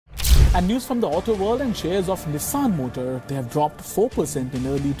And news from the auto world, and shares of Nissan Motor, they have dropped 4% in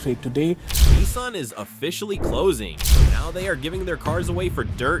early trade today. Nissan is officially closing. Now they are giving their cars away for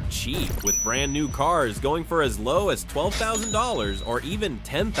dirt cheap, with brand new cars going for as low as $12,000 or even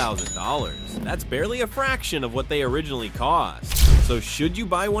 $10,000. That's barely a fraction of what they originally cost. So should you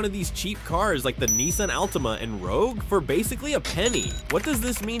buy one of these cheap cars like the Nissan Altima and Rogue for basically a penny? What does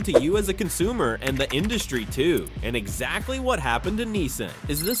this mean to you as a consumer and the industry too? And exactly what happened to Nissan?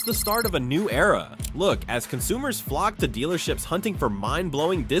 Is this the start of a new era? Look, as consumers flock to dealerships hunting for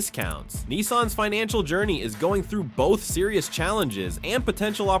mind-blowing discounts, Nissan's financial journey is going through both serious challenges and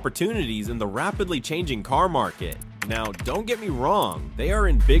potential opportunities in the rapidly changing car market. Now, don't get me wrong, they are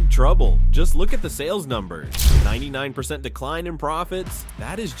in big trouble. Just look at the sales numbers. 99% decline in profits?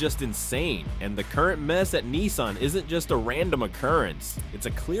 That is just insane. And the current mess at Nissan isn't just a random occurrence. It's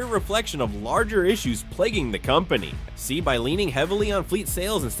a clear reflection of larger issues plaguing the company. See, by leaning heavily on fleet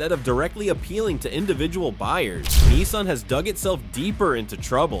sales instead of directly appealing to individual buyers, Nissan has dug itself deeper into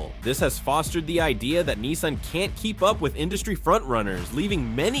trouble. This has fostered the idea that Nissan can't keep up with industry frontrunners,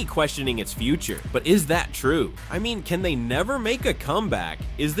 leaving many questioning its future. But is that true? I mean, can they never make a comeback?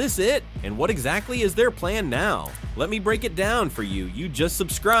 Is this it? And what exactly is their plan now? Let me break it down for you. You just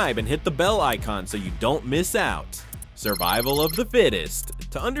subscribe and hit the bell icon so you don't miss out. Survival of the fittest.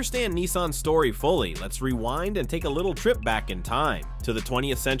 To understand Nissan's story fully, let's rewind and take a little trip back in time to the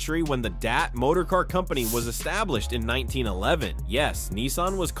 20th century when the DAT Motor Car Company was established in 1911. Yes,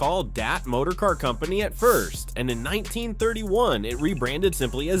 Nissan was called DAT Motor Car Company at first, and in 1931 it rebranded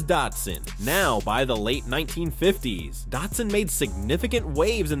simply as Datsun. Now, by the late 1950s, Datsun made significant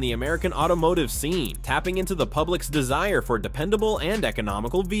waves in the American automotive scene, tapping into the public's desire for dependable and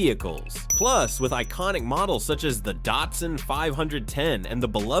economical vehicles. Plus, with iconic models such as the Datsun 510 and the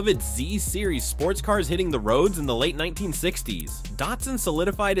beloved Z-Series sports cars hitting the roads in the late 1960s, Datsun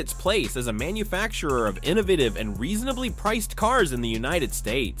solidified its place as a manufacturer of innovative and reasonably priced cars in the United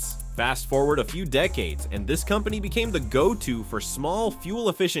States. Fast forward a few decades, and this company became the go-to for small,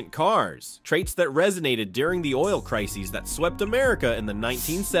 fuel-efficient cars, traits that resonated during the oil crises that swept America in the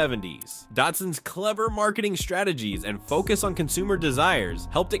 1970s. Datsun's clever marketing strategies and focus on consumer desires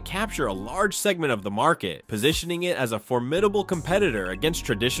helped it capture a large segment of the market, positioning it as a formidable competitor against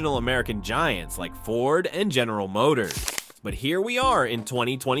traditional American giants like Ford and General Motors. But here we are in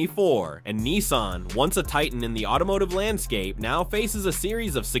 2024, and Nissan, once a titan in the automotive landscape, now faces a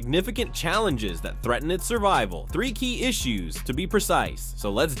series of significant challenges that threaten its survival. 3 key issues, to be precise, so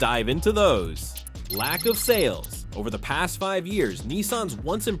let's dive into those. Lack of sales. Over the past 5 years, Nissan's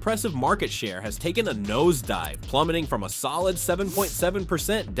once impressive market share has taken a nosedive, plummeting from a solid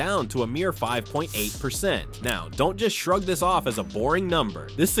 7.7% down to a mere 5.8%. Now, don't just shrug this off as a boring number.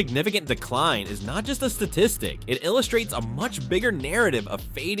 This significant decline is not just a statistic, it illustrates a much bigger narrative of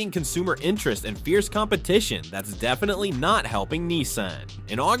fading consumer interest and fierce competition that's definitely not helping Nissan.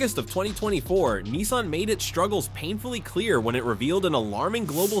 In August of 2024, Nissan made its struggles painfully clear when it revealed an alarming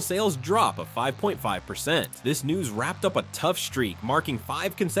global sales drop of 5.5%. This news wrapped up a tough streak, marking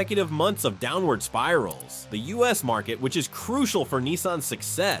 5 consecutive months of downward spirals. The US market, which is crucial for Nissan's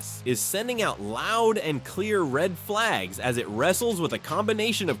success, is sending out loud and clear red flags as it wrestles with a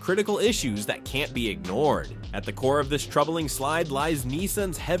combination of critical issues that can't be ignored. At the core of this troubling slide lies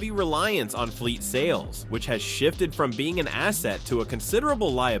Nissan's heavy reliance on fleet sales, which has shifted from being an asset to a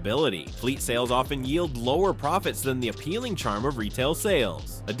considerable liability. Fleet sales often yield lower profits than the appealing charm of retail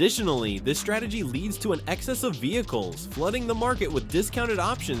sales. Additionally, this strategy leads to an excess of vehicles, flooding the market with discounted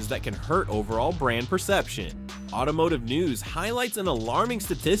options that can hurt overall brand perception. Automotive News highlights an alarming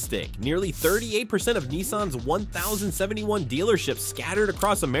statistic. Nearly 38% of Nissan's 1,071 dealerships scattered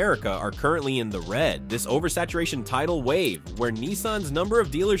across America are currently in the red. This oversaturation tidal wave, where Nissan's number of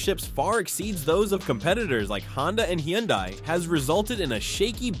dealerships far exceeds those of competitors like Honda and Hyundai, has resulted in a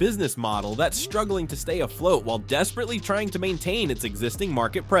shaky business model that's struggling to stay afloat while desperately trying to maintain its existing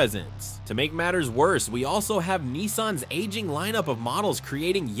market presence. To make matters worse, we also have Nissan's aging lineup of models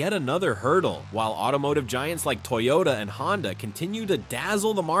creating yet another hurdle. While automotive giants like Toyota and Honda continue to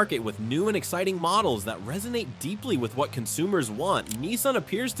dazzle the market with new and exciting models that resonate deeply with what consumers want, Nissan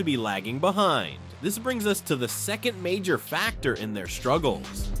appears to be lagging behind. This brings us to the second major factor in their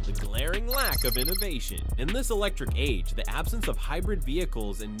struggles: the glaring lack of innovation. In this electric age, the absence of hybrid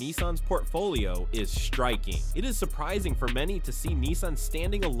vehicles in Nissan's portfolio is striking. It is surprising for many to see Nissan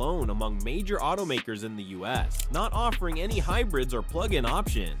standing alone among major automakers in the US, not offering any hybrids or plug-in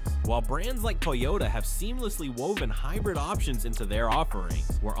options, while brands like Toyota have seamlessly woven hybrid options into their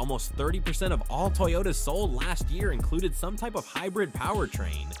offerings, where almost 30% of all Toyotas sold last year included some type of hybrid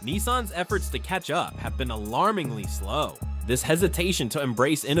powertrain. Nissan's efforts to catch up have been alarmingly slow. This hesitation to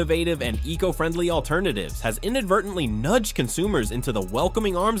embrace innovative and eco-friendly alternatives has inadvertently nudged consumers into the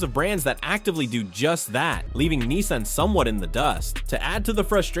welcoming arms of brands that actively do just that, leaving Nissan somewhat in the dust. To add to the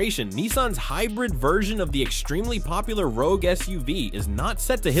frustration, Nissan's hybrid version of the extremely popular Rogue SUV is not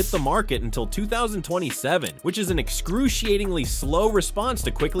set to hit the market until 2027, which is an excruciatingly slow response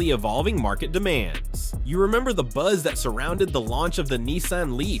to quickly evolving market demands. You remember the buzz that surrounded the launch of the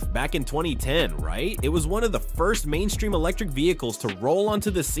Nissan Leaf back in 2010, right? It was one of the first mainstream electric vehicles to roll onto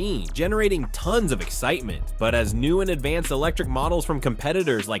the scene, generating tons of excitement. But as new and advanced electric models from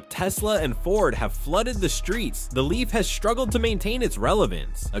competitors like Tesla and Ford have flooded the streets, the Leaf has struggled to maintain its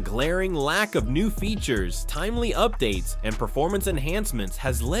relevance. A glaring lack of new features, timely updates, and performance enhancements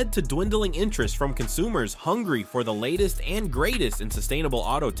has led to dwindling interest from consumers hungry for the latest and greatest in sustainable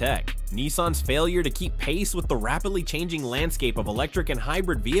auto tech. Nissan's failure to keep pace with the rapidly changing landscape of electric and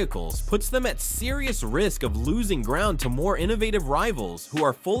hybrid vehicles puts them at serious risk of losing ground to more innovative rivals who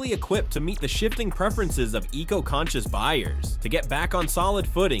are fully equipped to meet the shifting preferences of eco-conscious buyers. To get back on solid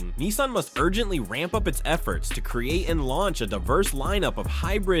footing, Nissan must urgently ramp up its efforts to create and launch a diverse lineup of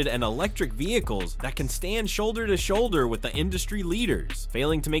hybrid and electric vehicles that can stand shoulder to shoulder with the industry leaders.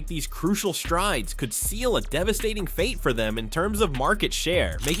 Failing to make these crucial strides could seal a devastating fate for them in terms of market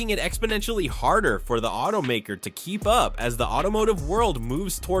share, making it exponentially harder for the automaker to keep up as the automotive world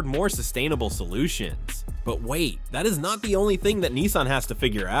moves toward more sustainable solutions. But wait, that is not the only thing that Nissan has to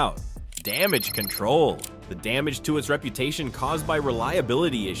figure out. Damage control. The damage to its reputation caused by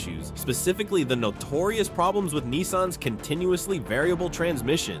reliability issues, specifically the notorious problems with Nissan's continuously variable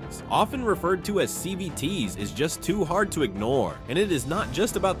transmissions, often referred to as CVTs, is just too hard to ignore. And it is not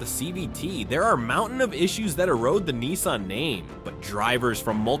just about the CVT, there are a mountain of issues that erode the Nissan name. But drivers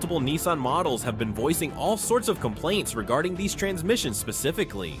from multiple Nissan models have been voicing all sorts of complaints regarding these transmissions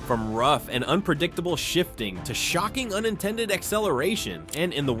specifically, from rough and unpredictable shifting to shocking unintended acceleration,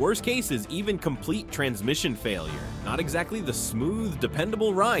 and in the worst cases, even complete transmission failure. Not exactly the smooth,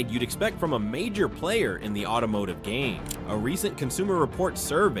 dependable ride you'd expect from a major player in the automotive game. A recent Consumer Reports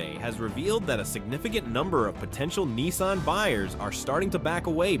survey has revealed that a significant number of potential Nissan buyers are starting to back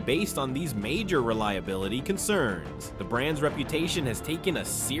away based on these major reliability concerns. The brand's reputation has taken a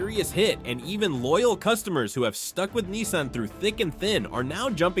serious hit, and even loyal customers who have stuck with Nissan through thick and thin are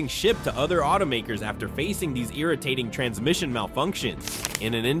now jumping ship to other automakers after facing these irritating transmission malfunctions.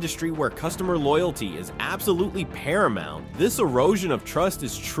 In an industry where customer loyalty is absolutely paramount, this erosion of trust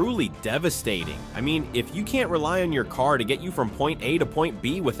is truly devastating. I mean, if you can't rely on your car to get you from point A to point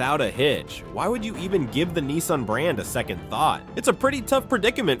B without a hitch, why would you even give the Nissan brand a second thought? It's a pretty tough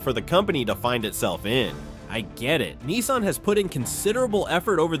predicament for the company to find itself in. I get it. Nissan has put in considerable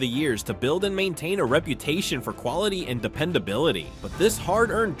effort over the years to build and maintain a reputation for quality and dependability, but this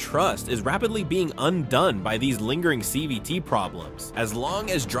hard-earned trust is rapidly being undone by these lingering CVT problems. As long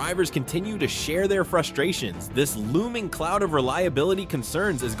as drivers continue to share their frustrations, this looming cloud of reliability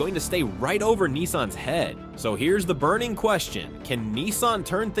concerns is going to stay right over Nissan's head. So here's the burning question: can Nissan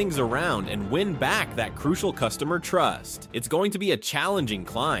turn things around and win back that crucial customer trust? It's going to be a challenging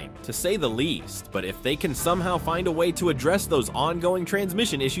climb, to say the least, but if they can somehow find a way to address those ongoing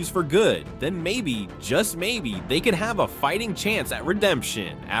transmission issues for good, then maybe, just maybe, they could have a fighting chance at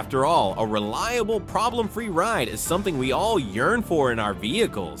redemption. After all, a reliable, problem-free ride is something we all yearn for in our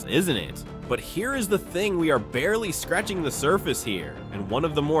vehicles, isn't it? But here is the thing, we are barely scratching the surface here, and one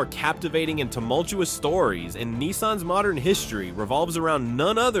of the more captivating and tumultuous stories in Nissan's modern history revolves around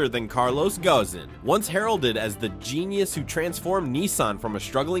none other than Carlos Ghosn. Once heralded as the genius who transformed Nissan from a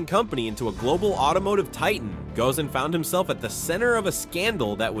struggling company into a global automotive titan, Ghosn found himself at the center of a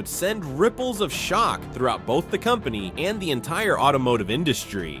scandal that would send ripples of shock throughout both the company and the entire automotive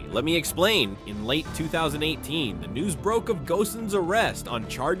industry. Let me explain. In late 2018, the news broke of Ghosn's arrest on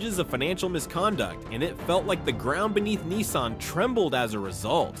charges of financial misconduct, and it felt like the ground beneath Nissan trembled as a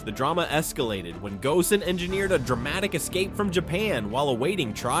result. The drama escalated when Ghosn engineered a dramatic escape from Japan while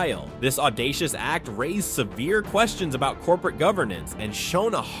awaiting trial. This audacious act raised severe questions about corporate governance and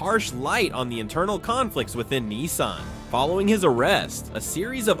shone a harsh light on the internal conflicts within Nissan. Following his arrest, a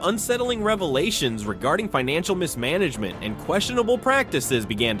series of unsettling revelations regarding financial mismanagement and questionable practices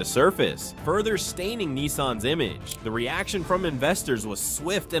began to surface, further staining Nissan's image. The reaction from investors was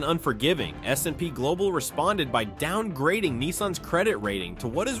swift and unforgiving. S&P Global responded by downgrading Nissan's credit rating to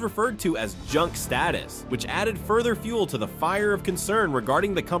what is referred to as junk status, which added further fuel to the fire of concern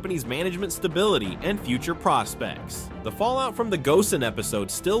regarding the company's management stability and future prospects. The fallout from the Ghosn episode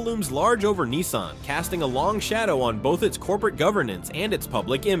still looms large over Nissan, casting a long strong shadow on both its corporate governance and its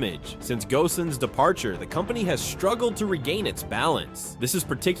public image. Since Go-sun's departure, the company has struggled to regain its balance. This is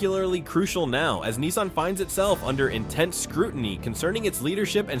particularly crucial now, as Nissan finds itself under intense scrutiny concerning its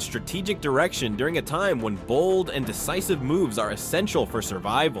leadership and strategic direction during a time when bold and decisive moves are essential for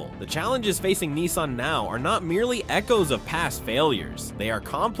survival. The challenges facing Nissan now are not merely echoes of past failures. They are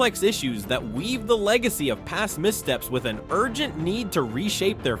complex issues that weave the legacy of past missteps with an urgent need to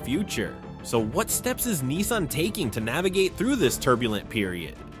reshape their future. So what steps is Nissan taking to navigate through this turbulent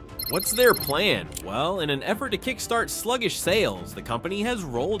period? What's their plan? Well, in an effort to kickstart sluggish sales, the company has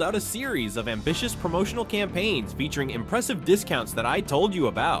rolled out a series of ambitious promotional campaigns featuring impressive discounts that I told you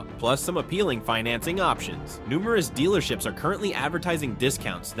about, plus some appealing financing options. Numerous dealerships are currently advertising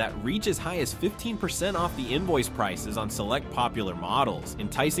discounts that reach as high as 15% off the invoice prices on select popular models,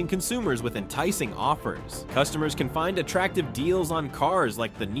 enticing consumers with enticing offers. Customers can find attractive deals on cars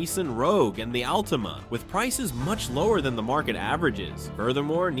like the Nissan Rogue and the Altima, with prices much lower than the market averages.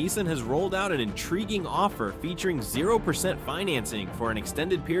 Furthermore, Nissan has rolled out an intriguing offer featuring 0% financing for an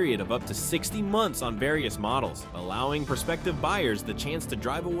extended period of up to 60 months on various models, allowing prospective buyers the chance to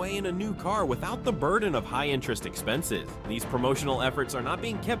drive away in a new car without the burden of high-interest expenses. These promotional efforts are not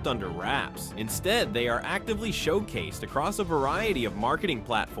being kept under wraps. Instead, they are actively showcased across a variety of marketing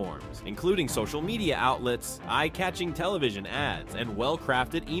platforms, including social media outlets, eye-catching television ads, and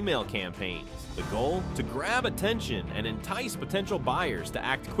well-crafted email campaigns. The goal? To grab attention and entice potential buyers to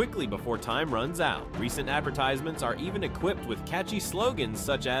act quickly before time runs out. Recent advertisements are even equipped with catchy slogans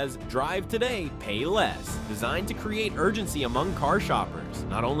such as "Drive today, pay less," designed to create urgency among car shoppers.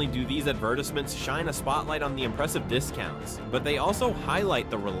 Not only do these advertisements shine a spotlight on the impressive discounts, but they also highlight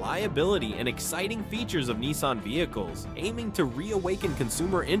the reliability and exciting features of Nissan vehicles, aiming to reawaken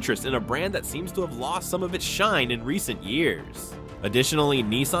consumer interest in a brand that seems to have lost some of its shine in recent years. Additionally,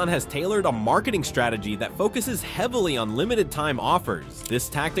 Nissan has tailored a marketing strategy that focuses heavily on limited-time offers. This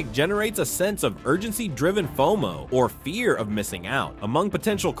tactic generates a sense of urgency-driven FOMO, or fear of missing out, among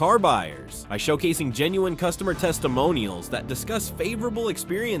potential car buyers. By showcasing genuine customer testimonials that discuss favorable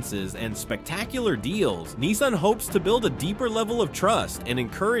experiences and spectacular deals, Nissan hopes to build a deeper level of trust and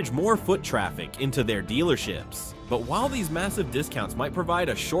encourage more foot traffic into their dealerships. But while these massive discounts might provide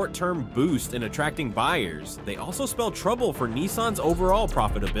a short-term boost in attracting buyers, they also spell trouble for Nissan's overall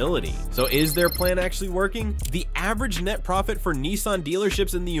profitability. So is their plan actually working? The average net profit for Nissan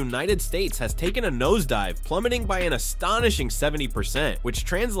dealerships in the United States has taken a nosedive, plummeting by an astonishing 70%, which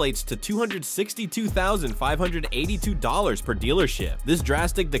translates to $262,582 per dealership. This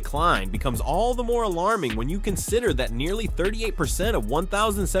drastic decline becomes all the more alarming when you consider that nearly 38% of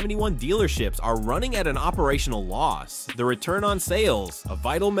 1,071 dealerships are running at an operational loss. The return on sales, a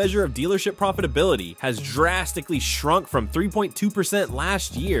vital measure of dealership profitability, has drastically shrunk from 3.2%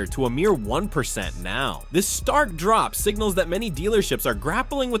 last year to a mere 1% now. This stark drop signals that many dealerships are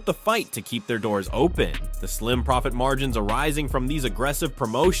grappling with the fight to keep their doors open. The slim profit margins arising from these aggressive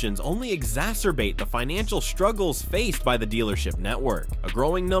promotions only exacerbate the financial struggles faced by the dealership network. A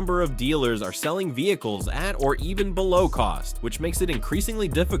growing number of dealers are selling vehicles at or even below cost, which makes it increasingly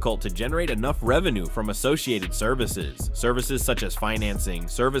difficult to generate enough revenue from associated services. Services such as financing,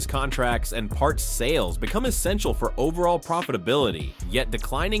 service contracts, and parts sales become essential for overall profitability, yet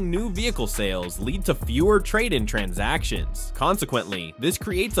declining new vehicle sales lead to fewer trade-in transactions. Consequently, this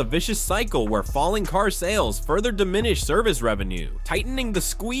creates a vicious cycle where falling car sales further diminish service revenue, tightening the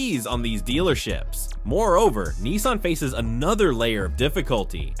squeeze on these dealerships. Moreover, Nissan faces another layer of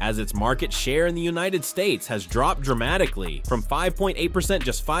difficulty, as its market share in the United States has dropped dramatically, from 5.8%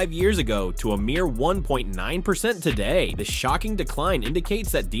 just 5 years ago to a mere 1.9% today. This shocking decline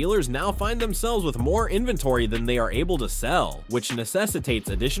indicates that dealers now find themselves with more inventory than they are able to sell, which necessitates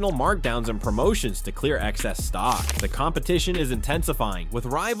additional markdowns and promotions to clear excess stock. The competition is intensifying, with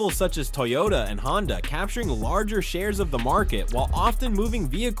rivals such as Toyota and Honda capturing larger shares of the market while often moving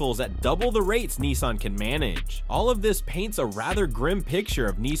vehicles at double the rates Nissan can manage. All of this paints a rather grim picture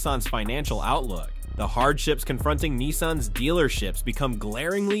of Nissan's financial outlook. The hardships confronting Nissan's dealerships become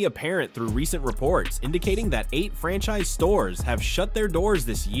glaringly apparent through recent reports, indicating that 8 franchise stores have shut their doors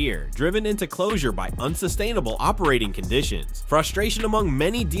this year, driven into closure by unsustainable operating conditions. Frustration among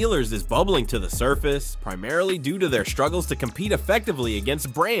many dealers is bubbling to the surface, primarily due to their struggles to compete effectively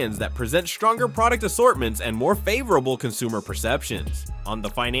against brands that present stronger product assortments and more favorable consumer perceptions. On the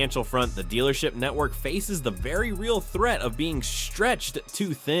financial front, the dealership network faces the very real threat of being stretched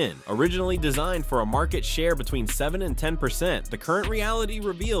too thin. Originally designed for a market share between 7 and 10%, the current reality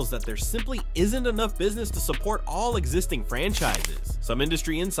reveals that there simply isn't enough business to support all existing franchises. Some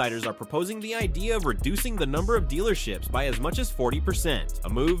industry insiders are proposing the idea of reducing the number of dealerships by as much as 40%, a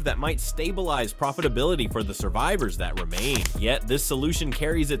move that might stabilize profitability for the survivors that remain. Yet this solution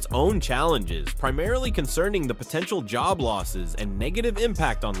carries its own challenges, primarily concerning the potential job losses and negative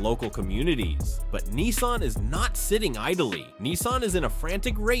impact on local communities. But Nissan is not sitting idly. Nissan is in a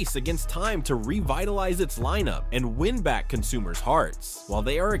frantic race against time to revitalize its lineup and win back consumers' hearts. While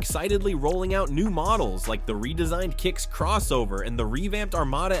they are excitedly rolling out new models like the redesigned Kicks crossover and the revamped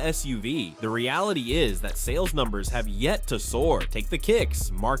Armada SUV, the reality is that sales numbers have yet to soar. Take the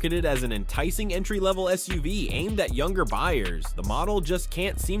Kicks, marketed as an enticing entry-level SUV aimed at younger buyers. The model just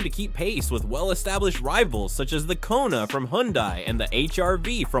can't seem to keep pace with well-established rivals such as the Kona from Hyundai and the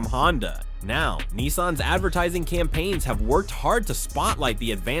HR-V from Honda. Now, Nissan's advertising campaigns have worked hard to spotlight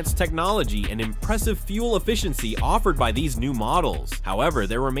the advanced technology and impressive fuel efficiency offered by these new models. However,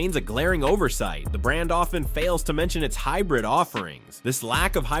 there remains a glaring oversight. The brand often fails to mention its hybrid offerings. This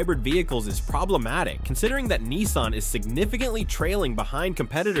lack of hybrid vehicles is problematic, considering that Nissan is significantly trailing behind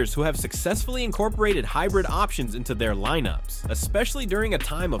competitors who have successfully incorporated hybrid options into their lineups. Especially during a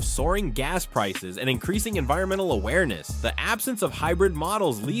time of soaring gas prices and increasing environmental awareness, the absence of hybrid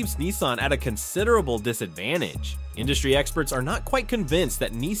models leaves Nissan at a considerable disadvantage. Industry experts are not quite convinced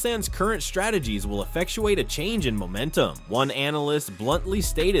that Nissan's current strategies will effectuate a change in momentum. One analyst bluntly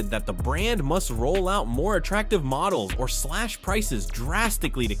stated that the brand must roll out more attractive models or slash prices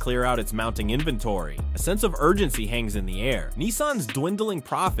drastically to clear out its mounting inventory. A sense of urgency hangs in the air. Nissan's dwindling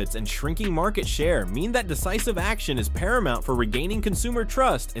profits and shrinking market share mean that decisive action is paramount for regaining consumer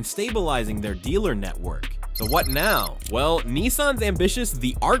trust and stabilizing their dealer network. So what now? Well, Nissan's ambitious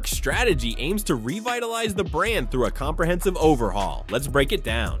The Arc strategy aims to revitalize the brand through a comprehensive overhaul. Let's break it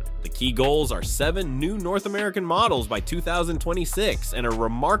down. The key goals are 7 new North American models by 2026 and a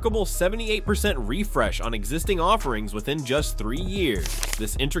remarkable 78% refresh on existing offerings within just 3 years.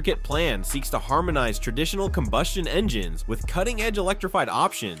 This intricate plan seeks to harmonize traditional combustion engines with cutting-edge electrified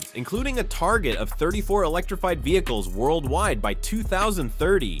options, including a target of 34 electrified vehicles worldwide by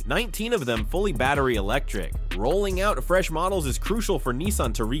 2030, 19 of them fully battery electric. Rolling out fresh models is crucial for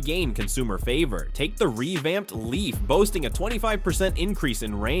Nissan to regain consumer favor. Take the revamped Leaf, boasting a 25% increase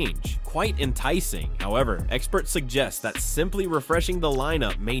in range. Quite enticing. However, experts suggest that simply refreshing the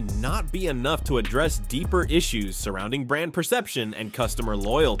lineup may not be enough to address deeper issues surrounding brand perception and customer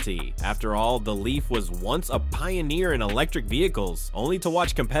loyalty. After all, the Leaf was once a pioneer in electric vehicles, only to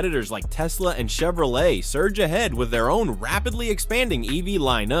watch competitors like Tesla and Chevrolet surge ahead with their own rapidly expanding EV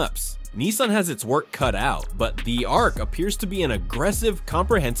lineups. Nissan has its work cut out, but the Arc appears to be an aggressive,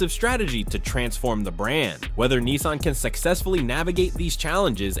 comprehensive strategy to transform the brand. Whether Nissan can successfully navigate these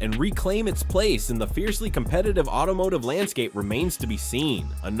challenges and reclaim its place in the fiercely competitive automotive landscape remains to be seen.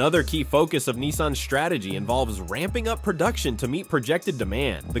 Another key focus of Nissan's strategy involves ramping up production to meet projected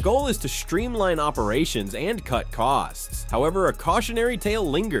demand. The goal is to streamline operations and cut costs. However, a cautionary tale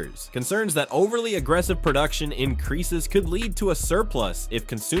lingers. Concerns that overly aggressive production increases could lead to a surplus if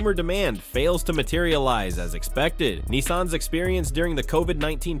consumer demand fails to materialize as expected. Nissan's experience during the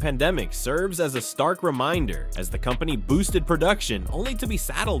COVID-19 pandemic serves as a stark reminder, as the company boosted production only to be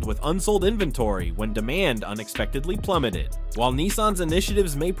saddled with unsold inventory when demand unexpectedly plummeted. While Nissan's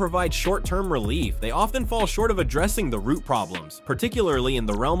initiatives may provide short-term relief, they often fall short of addressing the root problems, particularly in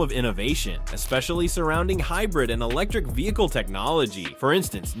the realm of innovation, especially surrounding hybrid and electric vehicle technology. For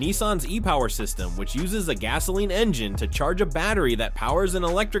instance, Nissan's e-Power system, which uses a gasoline engine to charge a battery that powers an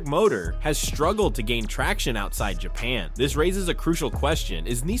electric motor, has struggled to gain traction outside Japan. This raises a crucial question: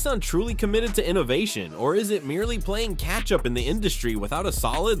 is Nissan truly committed to innovation, or is it merely playing catch-up in the industry without a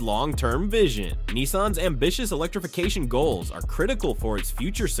solid long-term vision? Nissan's ambitious electrification goals are critical for its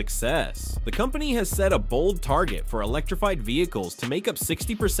future success. The company has set a bold target for electrified vehicles to make up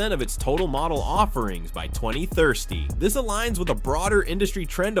 60% of its total model offerings by 2030. This aligns with a broader industry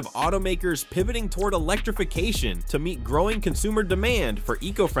trend of automakers pivoting toward electrification to meet growing consumer demand for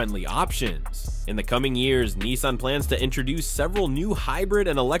eco-friendly options. In the coming years, Nissan plans to introduce several new hybrid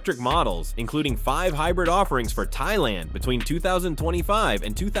and electric models, including 5 hybrid offerings for Thailand between 2025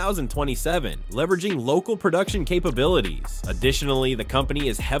 and 2027, leveraging local production capabilities. Additionally, the company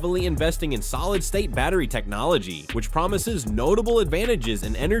is heavily investing in solid-state battery technology, which promises notable advantages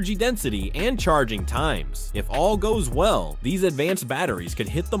in energy density and charging times. If all goes well, these advanced batteries could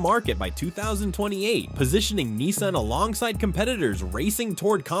hit the market by 2028, positioning Nissan alongside competitors racing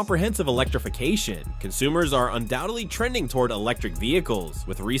toward comprehensive electrification. Consumers are undoubtedly trending toward electric vehicles,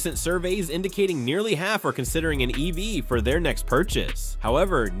 with recent surveys indicating nearly half are considering an EV for their next purchase.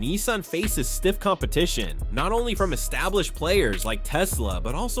 However, Nissan faces stiff competition, not only from established players like Tesla,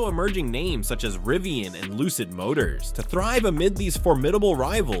 but also emerging names such as Rivian and Lucid Motors. To thrive amid these formidable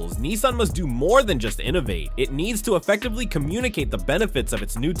rivals, Nissan must do more than just innovate. It needs to effectively communicate the benefits of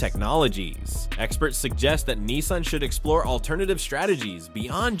its new technologies. Experts suggest that Nissan should explore alternative strategies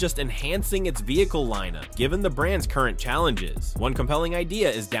beyond just enhancing its vehicle lineup, given the brand's current challenges. One compelling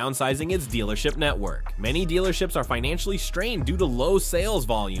idea is downsizing its dealership network. Many dealerships are financially strained due to low sales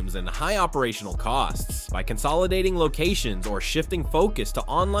volumes and high operational costs. By consolidating locations or shifting focus to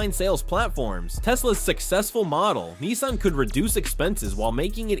online sales platforms, Tesla's successful model, Nissan could reduce expenses while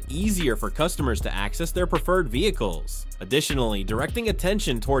making it easier for customers to access their preferred vehicles. Additionally, directing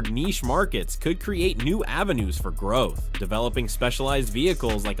attention toward niche markets could create new avenues for growth. Developing specialized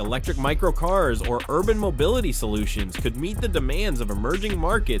vehicles like electric microcars or urban mobility solutions could meet the demands of emerging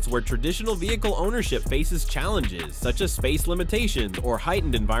markets where traditional vehicle ownership faces challenges such as space limitations or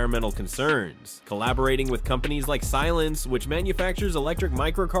heightened environmental concerns. Collaborating with companies like Silence, which manufactures electric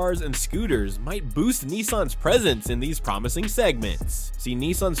microcars and scooters, might boost Nissan's presence in these promising segments. See,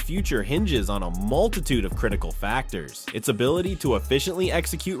 Nissan's future hinges on a multitude of critical factors. Its ability to efficiently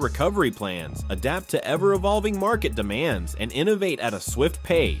execute recovery plans, adapt to ever-evolving market demands, and innovate at a swift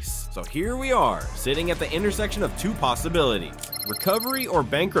pace. So here we are, sitting at the intersection of two possibilities: recovery or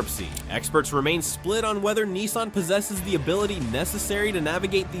bankruptcy. Experts remain split on whether Nissan possesses the ability necessary to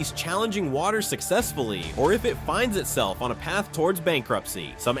navigate these challenging waters successfully, or if it finds itself on a path towards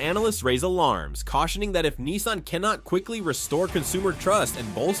bankruptcy. Some analysts raise alarms, cautioning that if Nissan cannot quickly restore consumer trust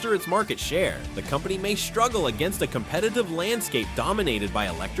and bolster its market share, the company may struggle against a competitive landscape dominated by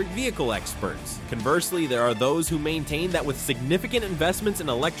electric vehicle experts. Conversely, there are those who maintain that with significant investments in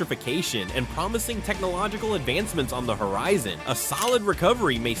electrification and promising technological advancements on the horizon, a solid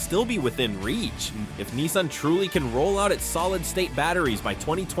recovery may still be within reach. If Nissan truly can roll out its solid-state batteries by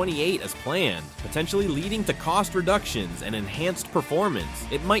 2028 as planned, potentially leading to cost reductions and enhanced performance,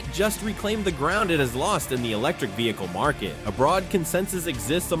 it might just reclaim the ground it has lost in the electric vehicle market. A broad consensus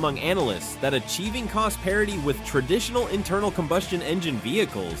exists among analysts that achieving cost parity with traditional internal combustion engine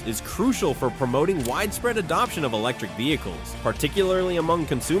vehicles is crucial for promoting widespread adoption of electric vehicles, particularly among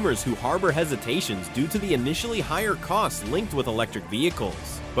consumers who harbor hesitations due to the initially higher costs linked with electric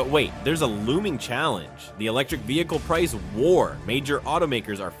vehicles. But wait, there's a looming challenge: the electric vehicle price war. Major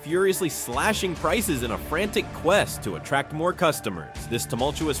automakers are furiously slashing prices in a frantic quest to attract more customers. This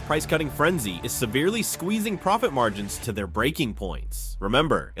tumultuous price-cutting frenzy is severely squeezing profit margins to their breaking points.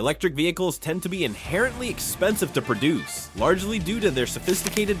 Remember, electric vehicles tend to be inherently expensive to produce, largely due to their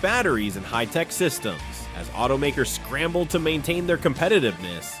sophisticated batteries and high-tech systems. As automakers scramble to maintain their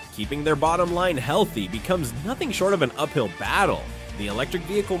competitiveness, keeping their bottom line healthy becomes nothing short of an uphill battle. The electric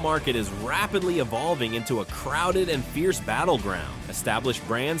vehicle market is rapidly evolving into a crowded and fierce battleground. Established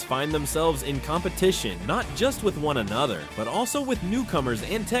brands find themselves in competition not just with one another, but also with newcomers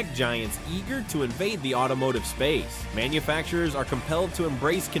and tech giants eager to invade the automotive space. Manufacturers are compelled to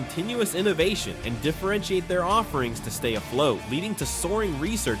embrace continuous innovation and differentiate their offerings to stay afloat, leading to soaring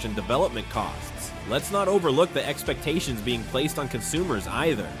research and development costs. Let's not overlook the expectations being placed on consumers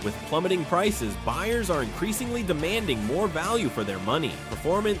either. With plummeting prices, buyers are increasingly demanding more value for their money: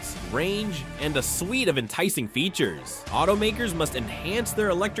 performance, range, and a suite of enticing features. Automakers must enhance their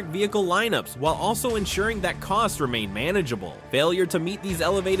electric vehicle lineups while also ensuring that costs remain manageable. Failure to meet these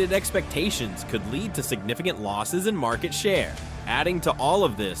elevated expectations could lead to significant losses in market share. Adding to all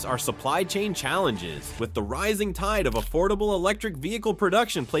of this are supply chain challenges, with the rising tide of affordable electric vehicle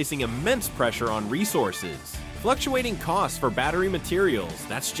production placing immense pressure on resources. Fluctuating costs for battery materials,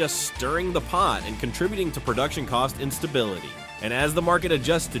 that's just stirring the pot and contributing to production cost instability. And as the market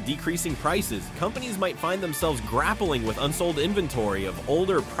adjusts to decreasing prices, companies might find themselves grappling with unsold inventory of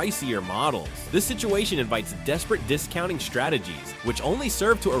older, pricier models. This situation invites desperate discounting strategies, which only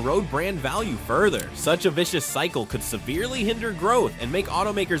serve to erode brand value further. Such a vicious cycle could severely hinder growth and make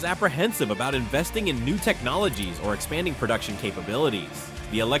automakers apprehensive about investing in new technologies or expanding production capabilities.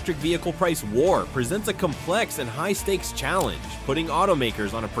 The electric vehicle price war presents a complex and high-stakes challenge, putting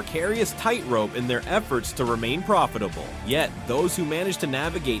automakers on a precarious tightrope in their efforts to remain profitable. Yet, those who manage to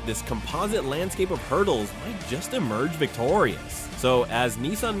navigate this composite landscape of hurdles might just emerge victorious. So, as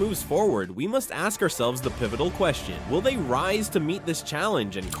Nissan moves forward, we must ask ourselves the pivotal question: will they rise to meet this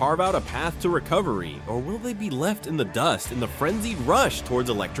challenge and carve out a path to recovery, or will they be left in the dust in the frenzied rush towards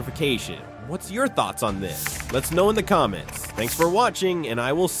electrification? What's your thoughts on this? Let's know in the comments. Thanks for watching, and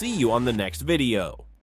I will see you on the next video.